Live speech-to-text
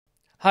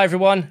Hi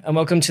everyone, and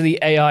welcome to the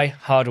AI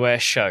Hardware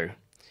Show.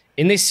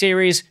 In this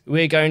series,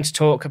 we're going to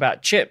talk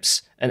about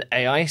chips and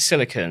AI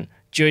silicon.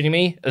 Joining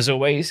me, as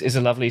always, is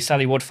the lovely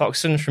Sally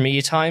Ward-Foxton from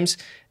EU Times,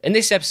 and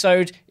this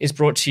episode is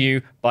brought to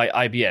you by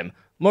IBM.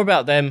 More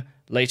about them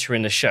later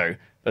in the show.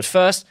 But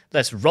first,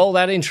 let's roll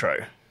that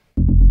intro.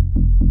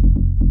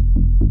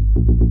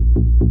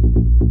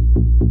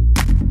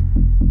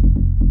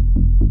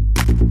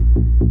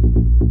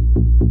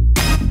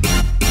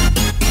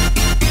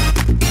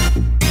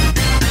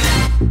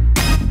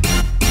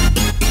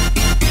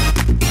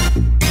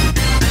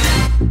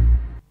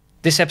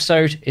 This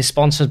episode is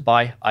sponsored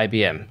by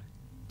IBM.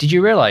 Did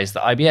you realize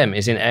that IBM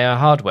is in AI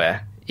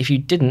hardware? If you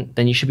didn't,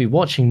 then you should be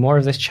watching more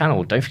of this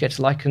channel. Don't forget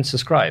to like and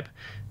subscribe.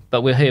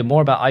 But we'll hear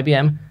more about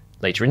IBM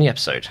later in the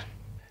episode.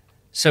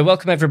 So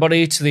welcome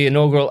everybody to the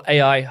inaugural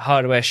AI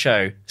Hardware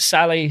Show.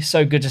 Sally,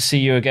 so good to see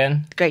you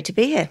again. Great to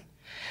be here.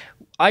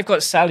 I've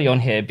got Sally on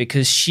here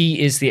because she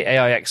is the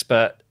AI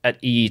expert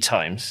at EU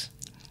Times.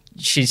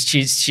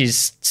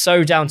 She's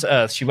so down to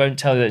earth, she won't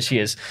tell you that she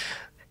is.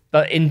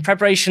 But in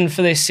preparation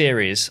for this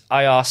series,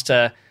 I asked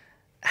her,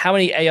 how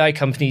many AI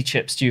company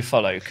chips do you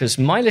follow? Because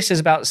my list is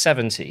about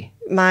 70.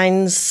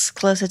 Mine's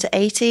closer to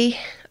 80,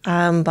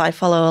 but I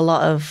follow a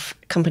lot of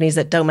companies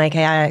that don't make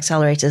AI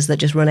accelerators that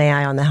just run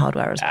AI on their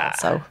hardware as well.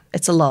 So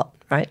it's a lot,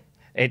 right?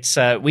 It's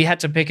we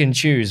had to pick and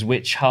choose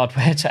which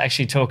hardware to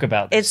actually talk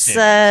about.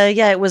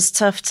 It was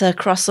tough to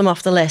cross them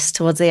off the list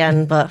towards the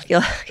end, but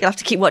you'll have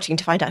to keep watching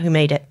to find out who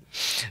made it.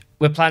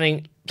 We're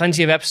planning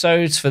plenty of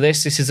episodes for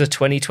this. This is a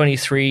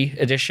 2023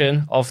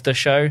 edition of the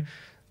show.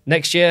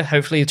 Next year,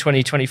 hopefully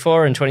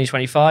 2024 and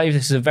 2025.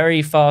 This is a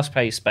very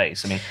fast-paced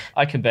space. I mean,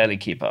 I can barely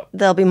keep up.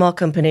 There'll be more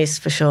companies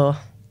for sure.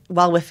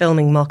 While we're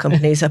filming, more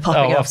companies are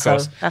popping up. Of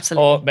course. So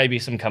absolutely. Or maybe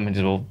some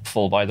companies will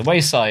fall by the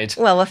wayside.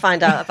 Well, we'll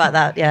find out about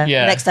that, yeah.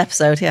 Next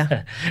episode,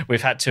 yeah.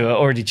 We've had to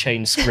already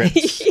change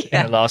scripts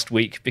in the last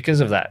week because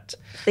of that.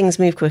 Things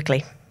move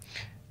quickly.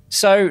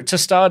 So to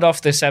start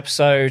off this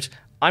episode,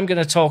 I'm going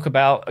to talk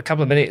about a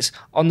couple of minutes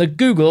on the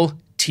Google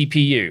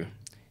TPU.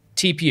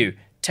 TPU,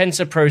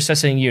 Tensor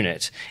Processing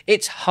Unit.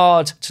 It's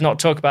hard to not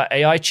talk about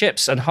AI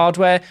chips and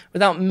hardware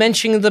without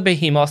mentioning the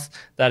behemoth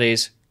that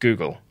is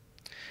Google.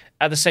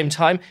 At the same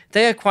time,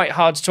 they are quite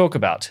hard to talk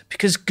about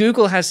because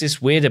Google has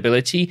this weird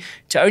ability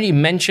to only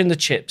mention the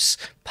chips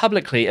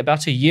publicly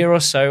about a year or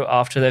so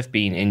after they've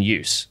been in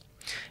use.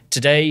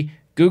 Today,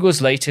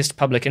 Google's latest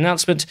public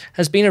announcement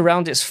has been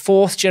around its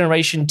fourth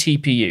generation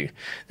TPU,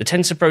 the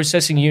Tensor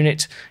Processing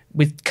Unit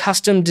with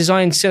custom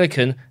designed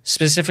silicon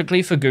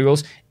specifically for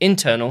Google's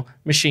internal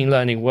machine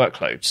learning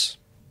workloads.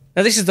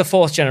 Now, this is the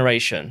fourth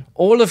generation.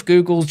 All of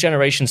Google's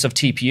generations of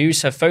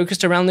TPUs have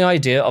focused around the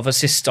idea of a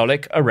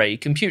systolic array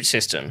compute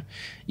system,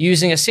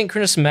 using a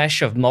synchronous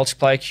mesh of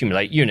multiply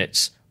accumulate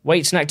units.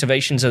 Weights and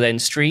activations are then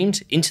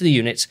streamed into the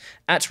units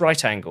at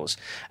right angles,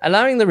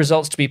 allowing the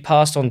results to be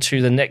passed on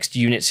to the next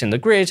units in the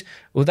grid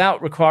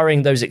without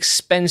requiring those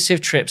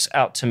expensive trips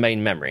out to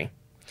main memory.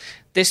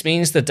 This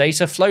means the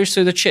data flows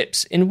through the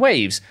chips in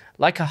waves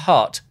like a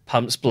heart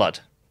pumps blood.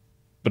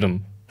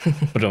 Ba-dum,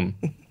 ba-dum,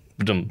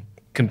 ba-dum.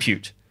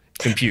 Compute,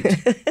 compute,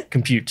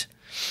 compute.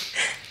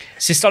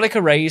 Systolic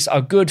arrays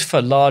are good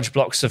for large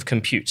blocks of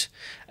compute,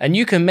 and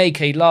you can make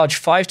a large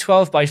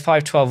 512 by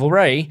 512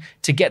 array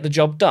to get the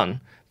job done.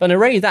 But an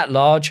array that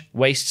large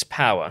wastes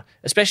power,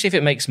 especially if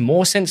it makes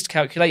more sense to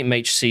calculate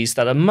matrices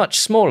that are much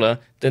smaller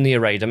than the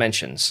array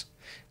dimensions.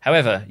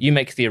 However, you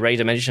make the array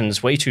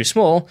dimensions way too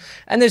small,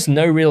 and there's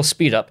no real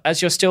speed up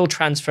as you're still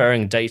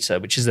transferring data,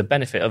 which is the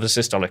benefit of a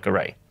systolic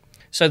array.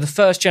 So the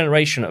first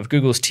generation of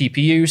Google's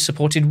TPU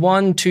supported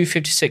one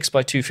 256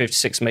 by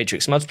 256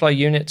 matrix multiply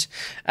unit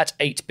at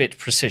 8-bit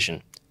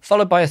precision,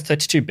 followed by a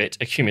 32-bit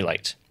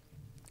accumulate.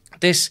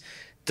 The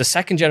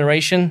second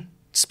generation,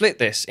 split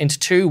this into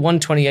two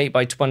 128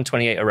 by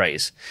 128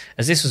 arrays,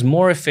 as this was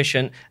more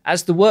efficient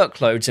as the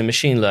workloads in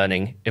machine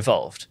learning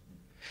evolved.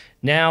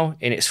 Now,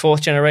 in its fourth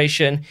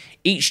generation,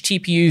 each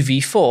TPU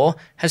v4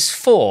 has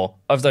 4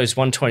 of those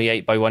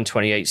 128 by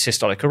 128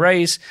 systolic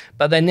arrays,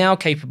 but they're now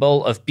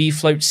capable of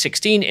bfloat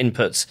 16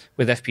 inputs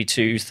with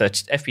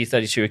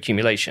FP32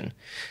 accumulation.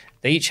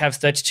 They each have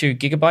 32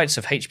 gigabytes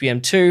of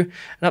HBM2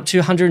 and up to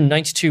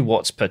 192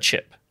 watts per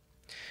chip.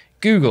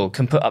 Google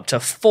can put up to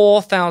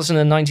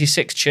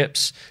 4,096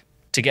 chips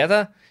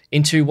together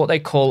into what they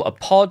call a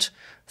pod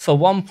for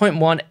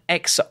 1.1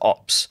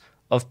 exaops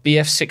of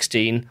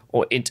BF16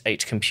 or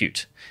int8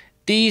 compute.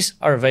 These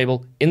are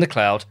available in the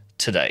cloud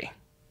today.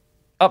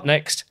 Up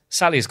next,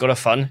 Sally's got a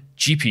fun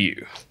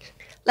GPU.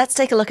 Let's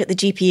take a look at the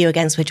GPU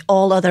against which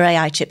all other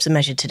AI chips are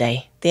measured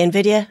today, the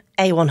NVIDIA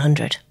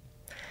A100.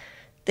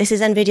 This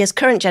is NVIDIA's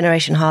current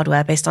generation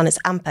hardware based on its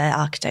Ampere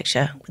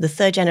architecture with the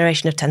third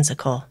generation of Tensor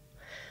Core.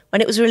 When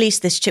it was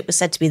released, this chip was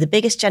said to be the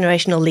biggest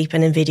generational leap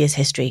in NVIDIA's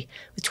history,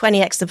 with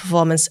 20x the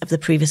performance of the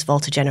previous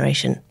Volta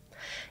generation.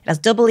 It has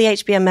double the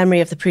HBM memory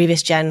of the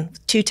previous gen,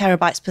 with 2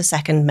 terabytes per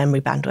second memory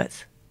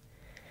bandwidth.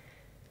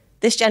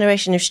 This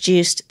generation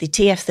introduced the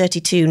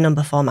TF32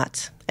 number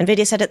format,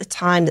 NVIDIA said at the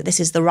time that this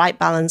is the right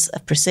balance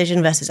of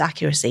precision versus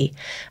accuracy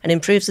and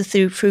improves the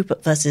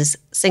throughput versus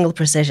single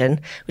precision,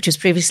 which was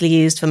previously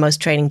used for most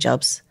training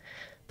jobs.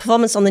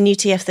 Performance on the new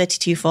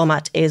TF32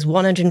 format is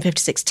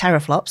 156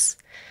 teraflops.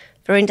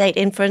 For in-date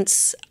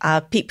inference,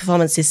 peak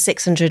performance is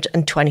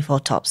 624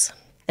 TOPS.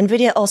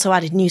 NVIDIA also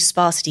added new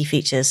sparsity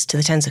features to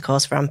the tensor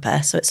cores for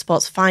Ampere, so it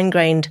supports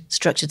fine-grained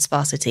structured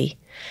sparsity.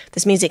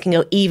 This means it can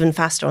go even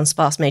faster on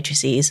sparse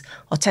matrices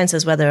or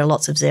tensors where there are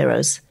lots of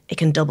zeros. It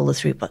can double the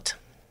throughput.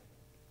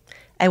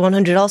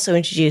 A100 also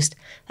introduced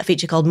a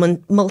feature called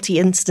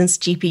multi-instance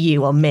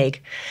GPU, or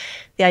MIG.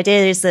 The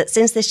idea is that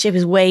since this chip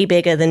is way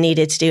bigger than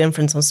needed to do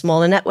inference on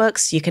smaller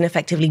networks, you can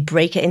effectively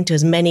break it into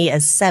as many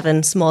as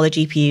 7 smaller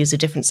GPUs of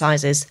different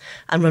sizes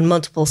and run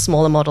multiple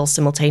smaller models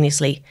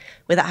simultaneously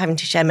without having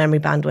to share memory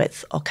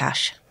bandwidth or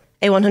cache.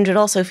 A100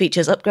 also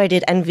features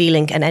upgraded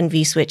NVLink and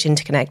NVSwitch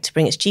interconnect to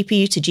bring its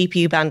GPU to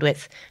GPU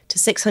bandwidth to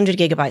 600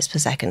 gigabytes per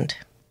second.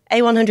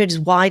 A100 is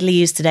widely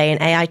used today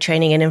in AI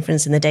training and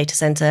inference in the data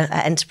center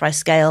at enterprise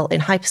scale, in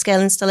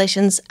hyperscale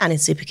installations, and in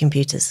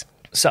supercomputers.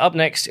 So up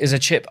next is a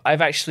chip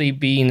I've actually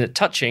been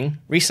touching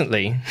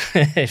recently.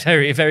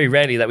 Very, very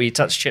rarely that we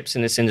touch chips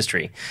in this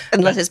industry.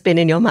 Unless it's been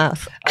in your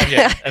mouth.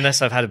 Yeah,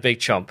 unless I've had a big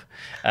chomp.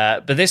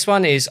 But this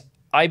one is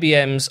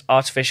IBM's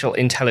Artificial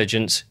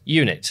Intelligence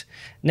Unit.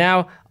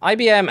 Now,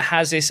 IBM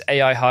has this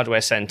AI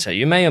hardware center.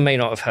 You may or may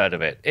not have heard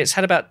of it. It's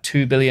had about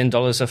 $2 billion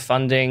of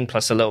funding,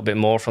 plus a little bit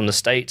more from the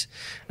state.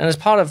 And as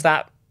part of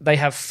that, they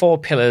have 4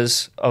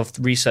 pillars of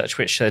research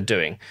which they're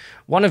doing,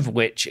 one of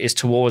which is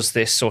towards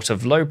this sort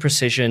of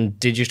low-precision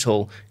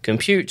digital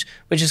compute,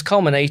 which has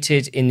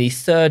culminated in the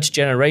 3rd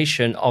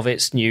generation of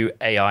its new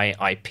AI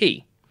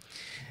IP.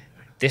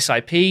 This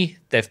IP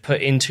they've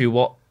put into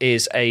what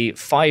is a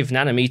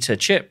 5-nanometer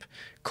chip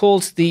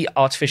called the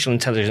Artificial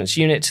Intelligence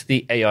Unit,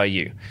 the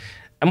AIU.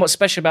 And what's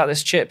special about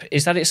this chip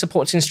is that it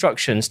supports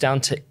instructions down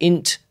to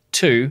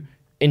int2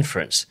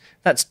 inference.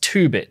 That's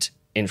 2-bit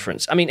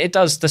inference. I mean, it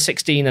does the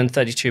 16 and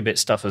 32-bit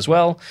stuff as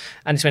well,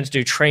 and it's meant to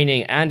do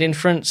training and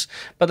inference.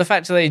 But the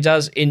fact that it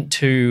does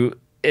int2,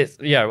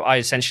 I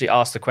essentially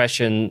asked the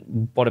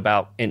question, what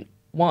about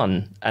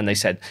int1? And they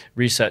said,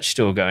 research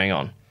still going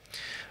on.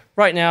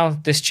 Right now,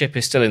 this chip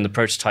is still in the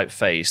prototype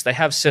phase. They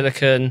have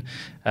silicon.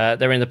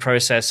 They're in the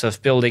process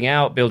of building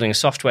a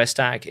software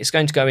stack. It's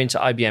going to go into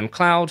IBM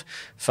Cloud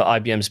for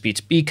IBM's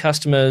B2B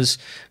customers.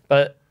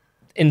 But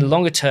in the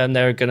longer term,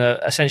 they're going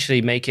to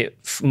essentially make it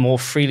more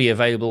freely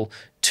available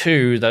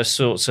to those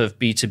sorts of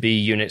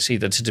B2B units,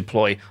 either to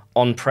deploy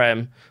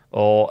on-prem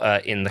or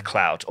in the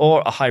cloud,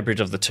 or a hybrid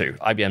of the two.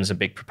 IBM's a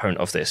big proponent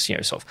of this,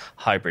 sort of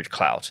hybrid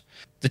cloud.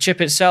 The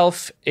chip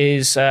itself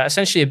is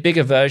essentially a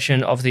bigger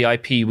version of the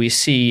IP we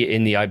see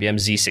in the IBM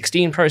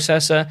Z16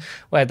 processor,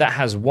 where that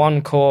has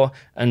 1 core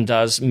and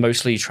does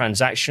mostly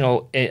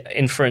transactional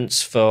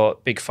inference for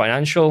big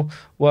financial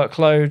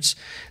workloads.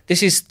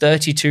 This is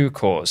 32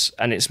 cores,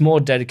 and it's more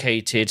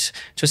dedicated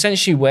to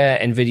essentially where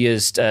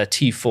NVIDIA's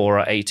T4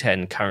 or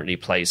A10 currently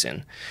plays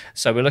in.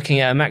 So we're looking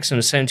at a maximum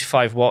of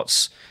 75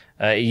 watts.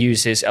 It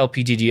uses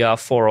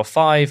LPDDR4 or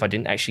 5. I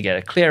didn't actually get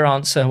a clear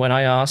answer when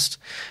I asked.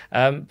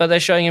 But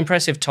they're showing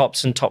impressive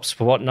tops and tops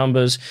per watt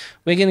numbers.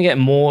 We're going to get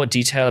more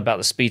detail about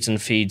the speeds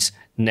and feeds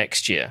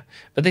next year.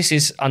 But this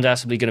is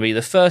undoubtedly going to be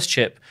the first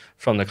chip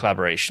from the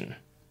collaboration.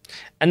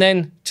 And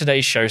then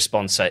today's show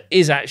sponsor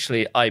is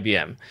actually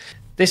IBM.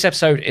 This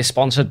episode is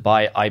sponsored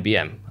by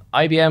IBM.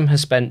 IBM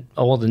has spent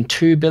more than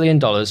 $2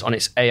 billion on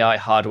its AI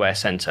hardware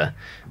center,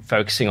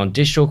 focusing on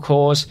digital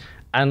cores,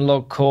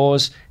 analog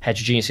cores,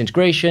 heterogeneous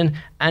integration,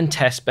 and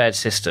test bed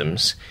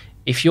systems.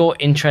 If you're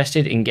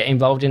interested in getting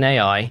involved in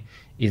AI,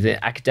 either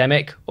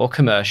academic or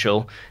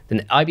commercial,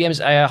 then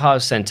IBM's AI Hardware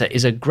Center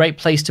is a great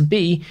place to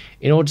be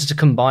in order to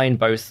combine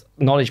both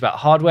knowledge about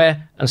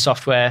hardware and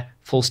software,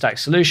 full stack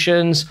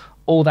solutions,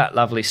 all that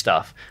lovely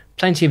stuff.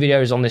 Plenty of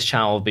videos on this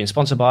channel have been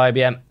sponsored by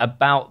IBM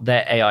about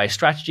their AI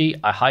strategy.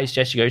 I highly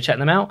suggest you go check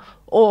them out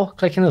or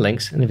click in the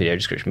links in the video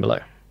description below.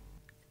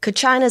 Could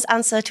China's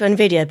answer to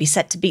NVIDIA be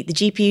set to beat the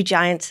GPU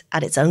giant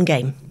at its own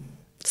game?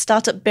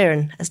 Startup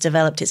Biren has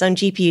developed its own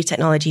GPU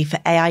technology for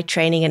AI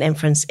training and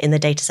inference in the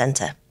data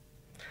center.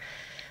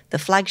 The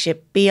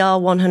flagship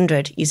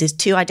BR100 uses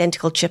 2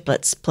 identical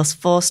chiplets plus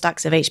 4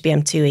 stacks of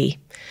HBM2E.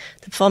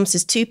 The performance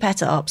is 2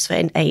 petaops for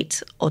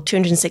Int8 or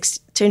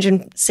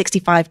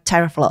 265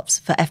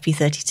 teraflops for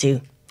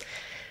FP32.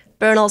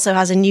 Biren also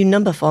has a new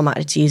number format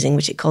it's using,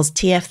 which it calls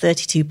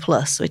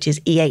TF32+, which is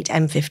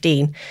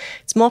E8M15.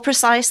 It's more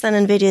precise than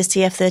NVIDIA's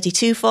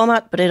TF32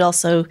 format, but it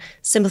also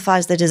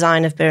simplifies the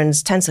design of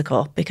Biren's tensor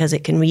core because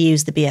it can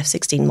reuse the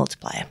BF16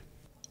 multiplier.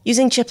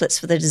 Using chiplets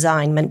for the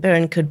design meant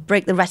Biren could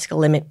break the reticle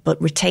limit but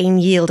retain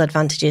yield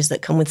advantages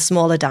that come with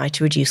smaller die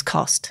to reduce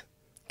cost.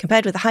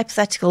 Compared with a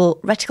hypothetical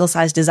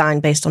reticle-sized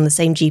design based on the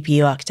same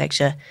GPU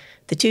architecture,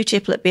 the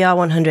 2-chiplet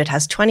BR100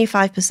 has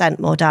 25%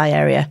 more die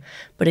area,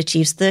 but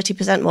achieves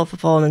 30% more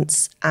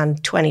performance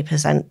and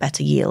 20%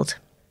 better yield.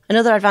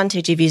 Another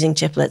advantage of using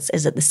chiplets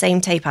is that the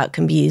same tape-out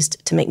can be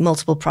used to make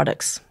multiple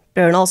products.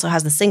 Biren also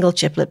has the single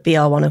chiplet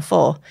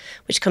BR104,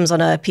 which comes on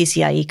a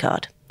PCIe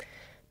card.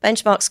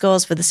 Benchmark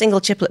scores for the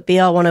single chiplet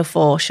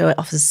BR104 show it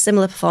offers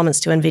similar performance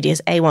to NVIDIA's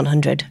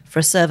A100 for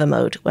a server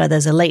mode where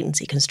there's a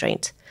latency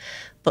constraint,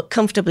 but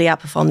comfortably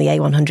outperform the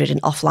A100 in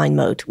offline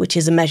mode, which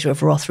is a measure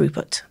of raw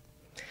throughput.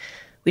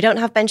 We don't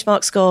have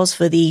benchmark scores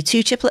for the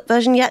 2-chiplet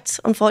version yet,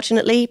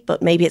 unfortunately,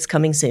 but maybe it's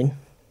coming soon.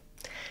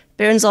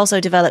 Biren's also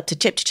developed a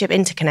chip-to-chip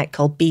interconnect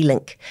called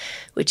B-Link,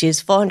 which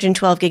is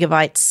 412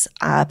 gigabytes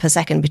per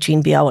second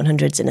between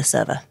BR100s in a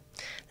server.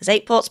 There's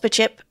 8 ports per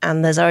chip,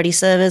 and there's already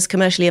servers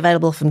commercially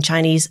available from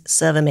Chinese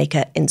server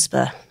maker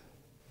Inspur.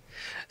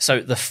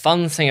 So the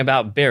fun thing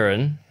about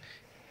Biren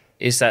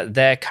is that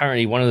they're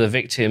currently one of the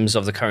victims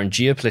of the current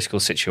geopolitical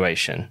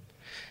situation.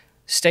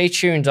 Stay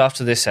tuned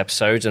after this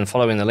episode and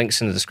following the links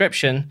in the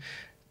description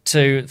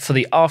for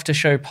the after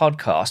show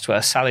podcast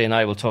where Sally and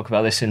I will talk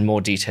about this in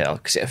more detail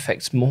because it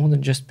affects more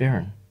than just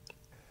Biren.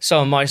 So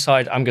on my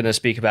side, I'm going to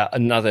speak about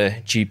another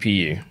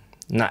GPU.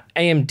 Now,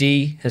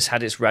 AMD has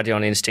had its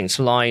Radeon Instinct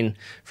line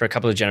for a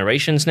couple of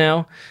generations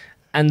now,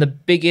 and the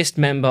biggest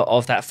member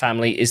of that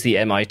family is the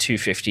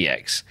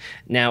MI250X.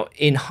 Now,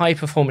 in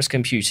high-performance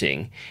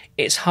computing,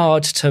 it's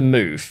hard to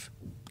move.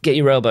 Get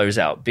your elbows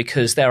out,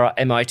 because there are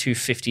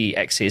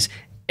MI250Xs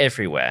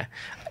everywhere.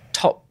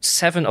 Top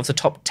 7 of the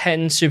top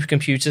 10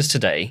 supercomputers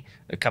today,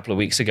 a couple of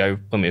weeks ago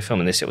when we were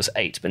filming this, it was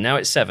 8, but now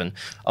it's 7.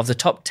 Of the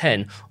top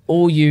 10,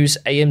 all use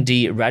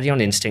AMD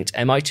Radeon Instinct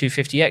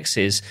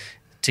MI250Xs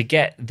to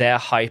get their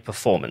high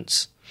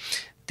performance.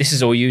 This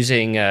is all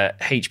using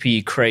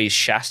HP Craze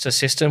Shasta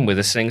system with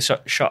a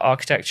slingshot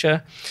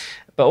architecture,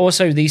 but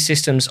also these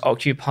systems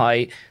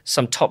occupy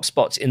some top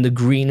spots in the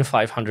Green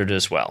 500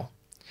 as well.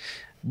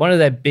 One of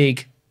their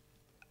big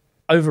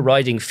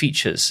overriding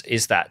features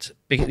is that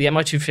the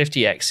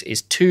MI250X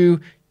is 2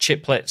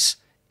 chiplets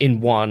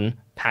in one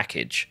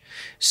package.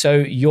 So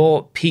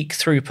your peak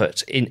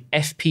throughput in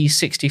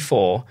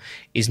FP64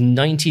 is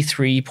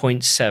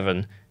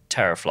 93.7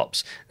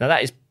 teraflops. Now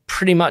that is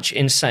pretty much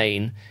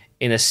insane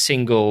in a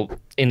single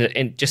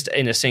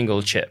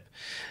chip.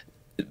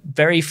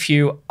 Very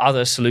few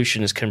other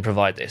solutions can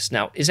provide this.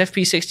 Now, is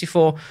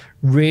FP64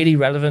 really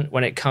relevant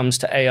when it comes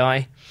to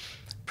AI?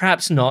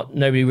 Perhaps not.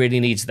 Nobody really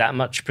needs that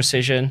much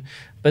precision,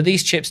 but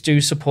these chips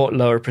do support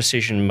lower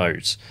precision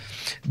modes.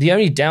 The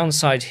only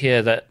downside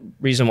here, that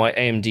reason why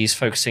AMD is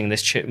focusing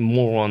this chip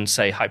more on,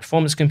 say,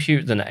 high-performance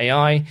compute than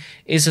AI,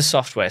 is the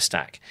software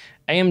stack.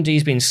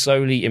 AMD's been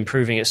slowly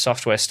improving its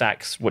software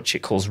stack, which it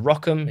calls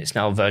ROCm. It's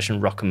now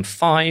version ROCm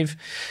 5,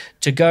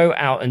 to go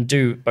out and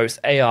do both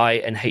AI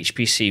and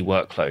HPC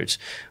workloads.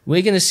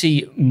 We're going to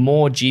see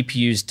more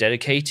GPUs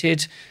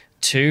dedicated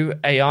to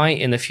AI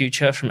in the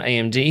future from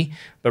AMD,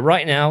 but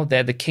right now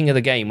they're the king of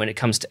the game when it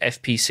comes to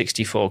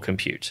FP64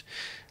 compute.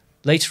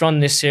 Later on in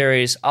this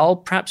series, I'll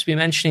perhaps be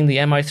mentioning the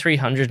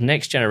MI300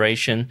 next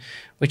generation,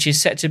 which is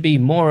set to be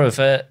more of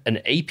an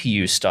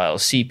APU-style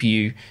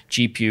CPU,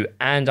 GPU,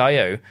 and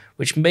I/O,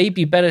 which may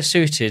be better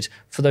suited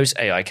for those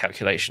AI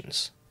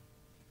calculations.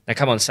 Now,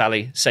 come on,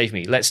 Sally, save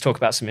me. Let's talk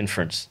about some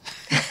inference.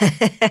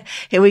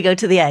 Here we go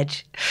to the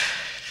edge.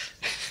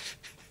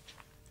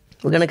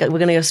 We're gonna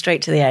go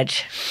straight to the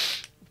edge.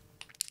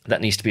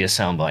 That needs to be a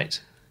soundbite.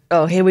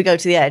 Oh, here we go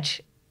to the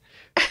edge.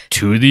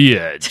 To the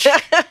edge.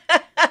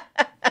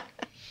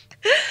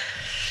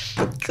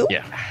 Cool.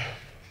 Yeah.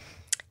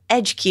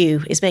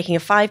 EdgeQ is making a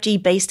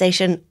 5G base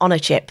station on a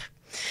chip.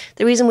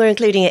 The reason we're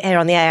including it here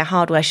on the AI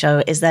hardware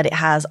show is that it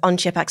has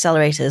on-chip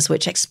accelerators,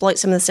 which exploit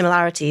some of the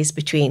similarities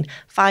between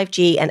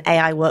 5G and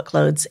AI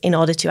workloads in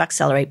order to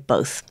accelerate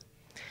both.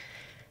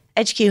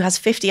 EdgeQ has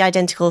 50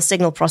 identical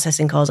signal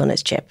processing cores on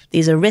its chip.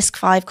 These are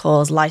RISC-V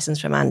cores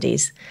licensed from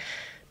Andes.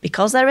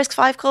 Because they're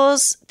RISC-V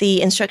cores,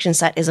 the instruction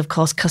set is, of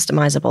course,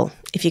 customizable.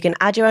 If you can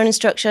add your own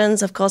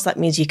instructions, of course, that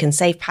means you can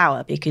save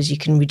power because you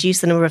can reduce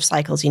the number of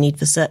cycles you need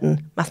for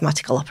certain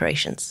mathematical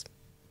operations.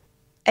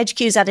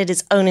 EdgeQ's added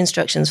its own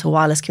instructions for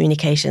wireless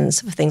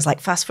communications for things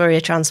like fast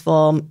Fourier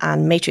transform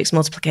and matrix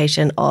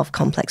multiplication of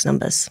complex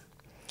numbers.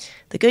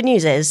 The good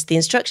news is the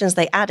instructions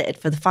they added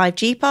for the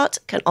 5G part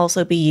can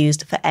also be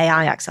used for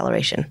AI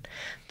acceleration.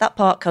 That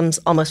part comes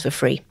almost for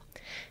free.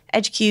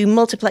 EdgeQ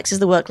multiplexes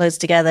the workloads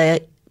together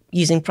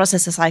using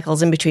processor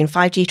cycles in between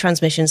 5G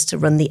transmissions to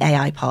run the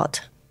AI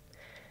part.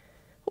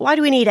 Why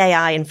do we need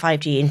AI in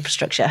 5G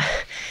infrastructure?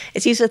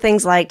 It's used for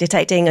things like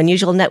detecting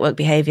unusual network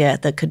behavior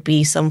that could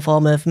be some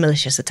form of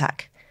malicious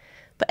attack.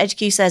 But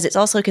EdgeQ says it's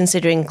also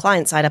considering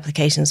client-side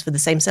applications for the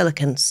same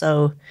silicon,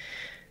 so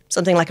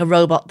something like a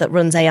robot that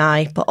runs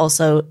AI but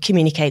also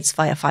communicates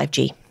via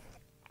 5G.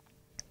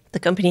 The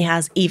company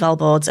has eval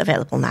boards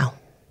available now.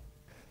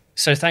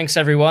 So thanks,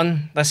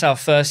 everyone. That's our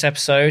first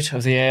episode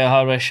of the AI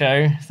Hardware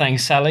Show.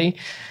 Thanks, Sally.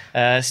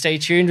 Stay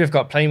tuned. We've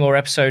got plenty more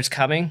episodes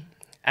coming.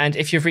 And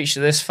if you've reached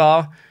it this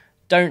far,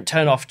 don't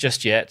turn off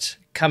just yet.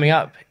 Coming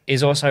up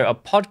is also a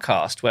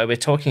podcast where we're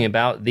talking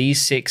about these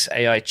 6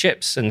 AI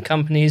chips and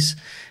companies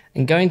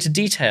and go into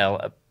detail,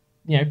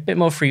 a bit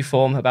more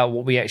freeform about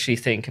what we actually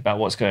think about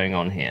what's going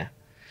on here.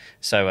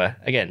 So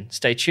again,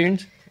 stay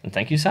tuned and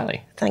thank you,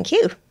 Sally. Thank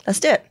you. Let's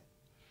do it.